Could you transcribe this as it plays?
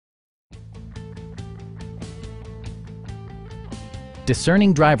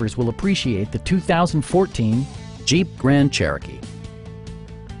discerning drivers will appreciate the 2014 Jeep Grand Cherokee.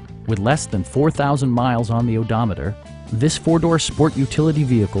 With less than 4,000 miles on the odometer, this four-door sport utility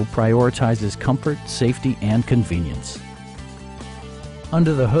vehicle prioritizes comfort, safety, and convenience.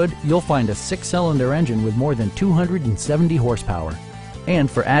 Under the hood, you'll find a 6-cylinder engine with more than 270 horsepower.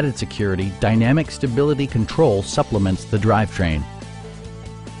 And for added security, dynamic stability control supplements the drivetrain.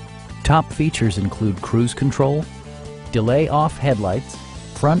 Top features include cruise control, delay-off headlights,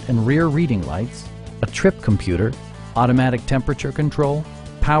 front and rear reading lights, a trip computer, automatic temperature control,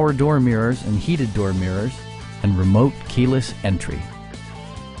 power door mirrors and heated door mirrors, and remote keyless entry.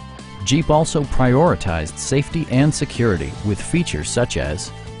 Jeep also prioritized safety and security with features such as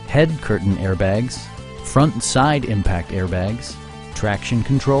head curtain airbags, front and side impact airbags, traction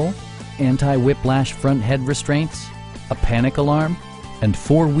control, anti-whiplash front head restraints, a panic alarm, and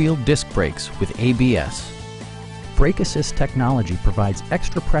four-wheel disc brakes with ABS. Brake Assist technology provides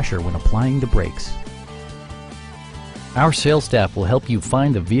extra pressure when applying the brakes. Our sales staff will help you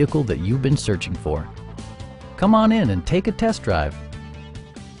find the vehicle that you've been searching for. Come on in and take a test drive.